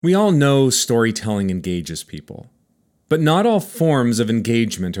We all know storytelling engages people, but not all forms of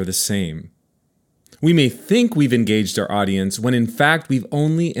engagement are the same. We may think we've engaged our audience when in fact we've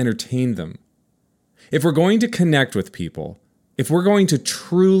only entertained them. If we're going to connect with people, if we're going to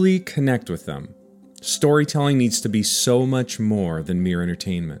truly connect with them, storytelling needs to be so much more than mere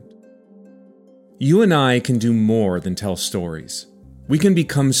entertainment. You and I can do more than tell stories. We can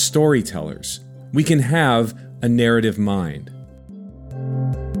become storytellers. We can have a narrative mind.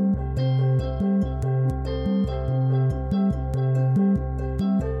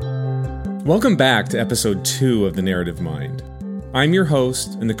 Welcome back to episode 2 of The Narrative Mind. I'm your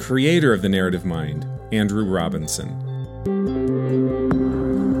host and the creator of The Narrative Mind, Andrew Robinson.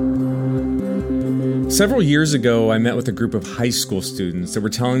 Several years ago, I met with a group of high school students that were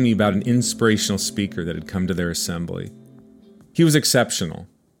telling me about an inspirational speaker that had come to their assembly. He was exceptional.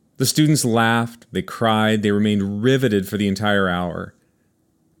 The students laughed, they cried, they remained riveted for the entire hour.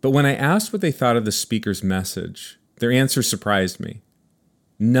 But when I asked what they thought of the speaker's message, their answer surprised me.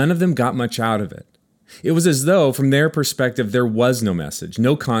 None of them got much out of it. It was as though, from their perspective, there was no message,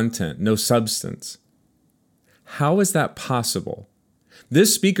 no content, no substance. How is that possible?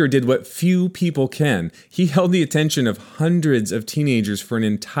 This speaker did what few people can. He held the attention of hundreds of teenagers for an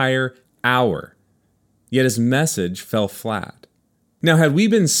entire hour. Yet his message fell flat. Now, had we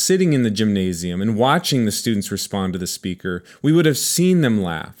been sitting in the gymnasium and watching the students respond to the speaker, we would have seen them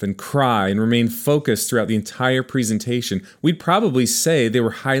laugh and cry and remain focused throughout the entire presentation. We'd probably say they were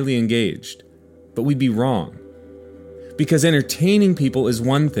highly engaged, but we'd be wrong. Because entertaining people is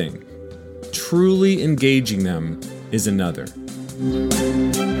one thing, truly engaging them is another.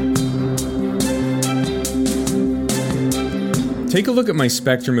 Take a look at my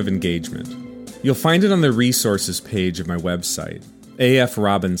spectrum of engagement. You'll find it on the resources page of my website,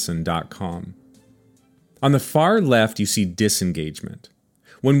 afrobinson.com. On the far left, you see disengagement.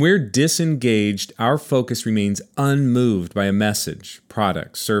 When we're disengaged, our focus remains unmoved by a message,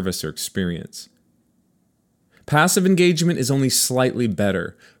 product, service, or experience. Passive engagement is only slightly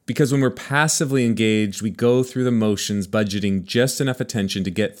better, because when we're passively engaged, we go through the motions, budgeting just enough attention to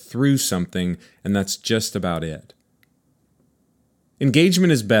get through something, and that's just about it.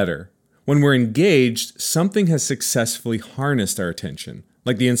 Engagement is better. When we're engaged, something has successfully harnessed our attention,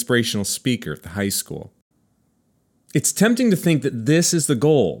 like the inspirational speaker at the high school. It's tempting to think that this is the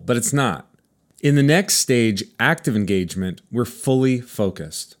goal, but it's not. In the next stage, active engagement, we're fully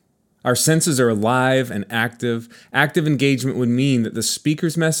focused. Our senses are alive and active. Active engagement would mean that the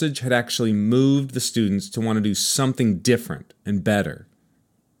speaker's message had actually moved the students to want to do something different and better.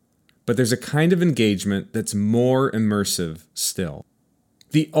 But there's a kind of engagement that's more immersive still.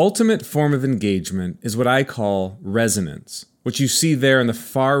 The ultimate form of engagement is what I call resonance, which you see there on the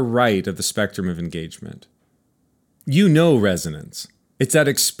far right of the spectrum of engagement. You know resonance. It's that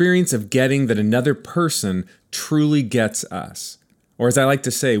experience of getting that another person truly gets us. Or as I like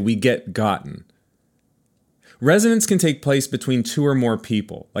to say, we get gotten. Resonance can take place between two or more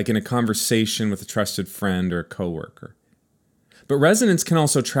people, like in a conversation with a trusted friend or a coworker. But resonance can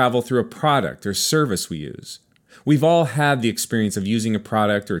also travel through a product or service we use. We've all had the experience of using a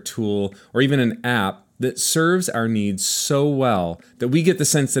product or a tool or even an app that serves our needs so well that we get the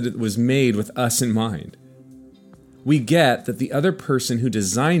sense that it was made with us in mind. We get that the other person who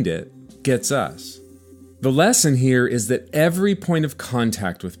designed it gets us. The lesson here is that every point of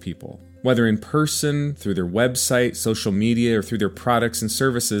contact with people, whether in person, through their website, social media, or through their products and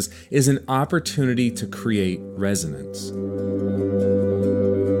services, is an opportunity to create resonance.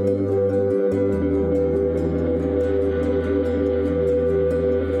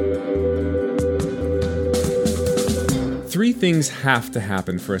 Three things have to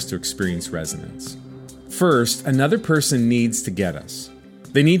happen for us to experience resonance. First, another person needs to get us.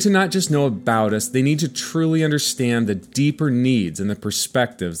 They need to not just know about us, they need to truly understand the deeper needs and the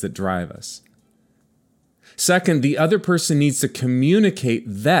perspectives that drive us. Second, the other person needs to communicate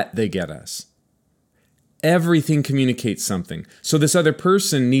that they get us. Everything communicates something, so this other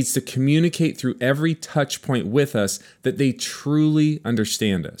person needs to communicate through every touch point with us that they truly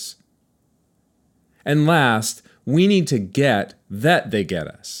understand us. And last, we need to get that they get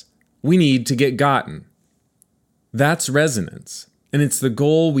us. We need to get gotten. That's resonance, and it's the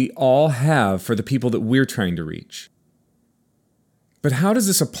goal we all have for the people that we're trying to reach. But how does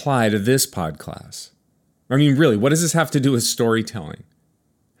this apply to this podcast? I mean, really, what does this have to do with storytelling?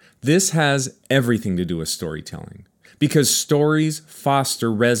 This has everything to do with storytelling, because stories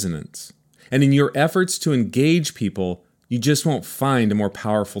foster resonance. And in your efforts to engage people, you just won't find a more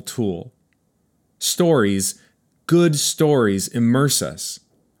powerful tool. Stories, good stories, immerse us.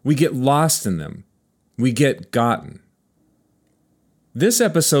 We get lost in them. We get gotten. This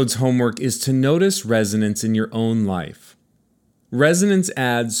episode's homework is to notice resonance in your own life. Resonance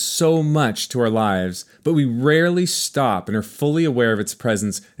adds so much to our lives, but we rarely stop and are fully aware of its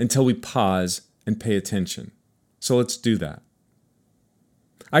presence until we pause and pay attention. So let's do that.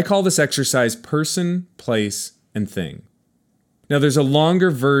 I call this exercise person, place, and thing. Now there's a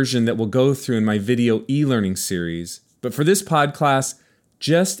longer version that we'll go through in my video e-learning series, but for this pod class,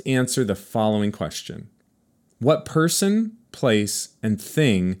 just answer the following question. What person, place, and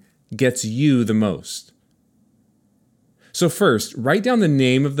thing gets you the most? So first, write down the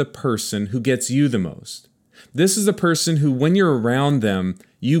name of the person who gets you the most. This is the person who, when you're around them,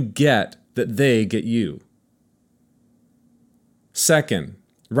 you get that they get you. Second,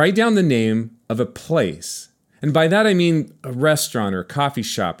 write down the name of a place. And by that I mean a restaurant or a coffee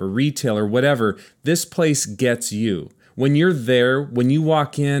shop or retail or whatever. This place gets you. When you're there, when you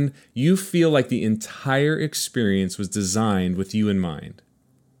walk in, you feel like the entire experience was designed with you in mind.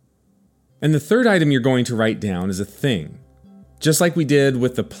 And the third item you're going to write down is a thing. Just like we did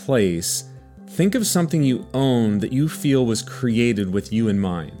with the place, think of something you own that you feel was created with you in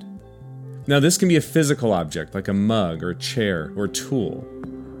mind. Now this can be a physical object like a mug or a chair or a tool.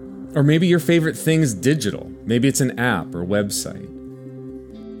 Or maybe your favorite thing is digital. Maybe it's an app or website.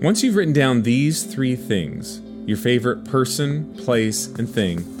 Once you've written down these three things, your favorite person, place, and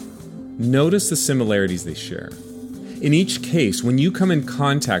thing, notice the similarities they share. In each case, when you come in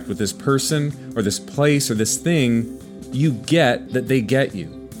contact with this person or this place or this thing, you get that they get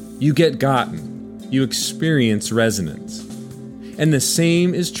you. You get gotten. You experience resonance. And the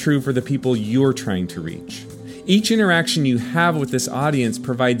same is true for the people you're trying to reach. Each interaction you have with this audience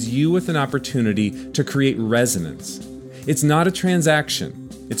provides you with an opportunity to create resonance. It's not a transaction,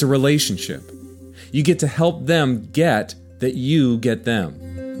 it's a relationship. You get to help them get that you get them.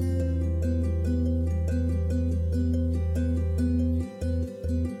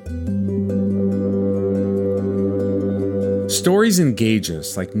 Stories engage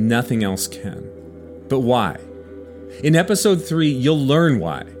us like nothing else can. But why? In episode 3, you'll learn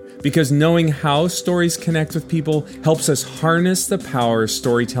why. Because knowing how stories connect with people helps us harness the power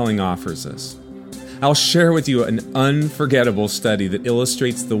storytelling offers us. I'll share with you an unforgettable study that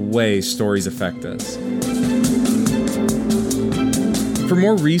illustrates the way stories affect us. For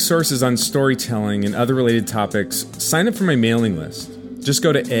more resources on storytelling and other related topics, sign up for my mailing list. Just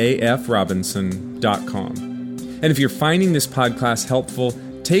go to afrobinson.com. And if you're finding this podcast helpful,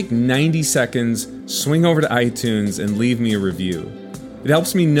 take 90 seconds, swing over to iTunes, and leave me a review. It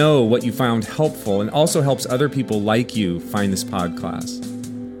helps me know what you found helpful and also helps other people like you find this podcast.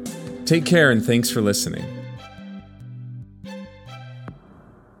 Take care and thanks for listening.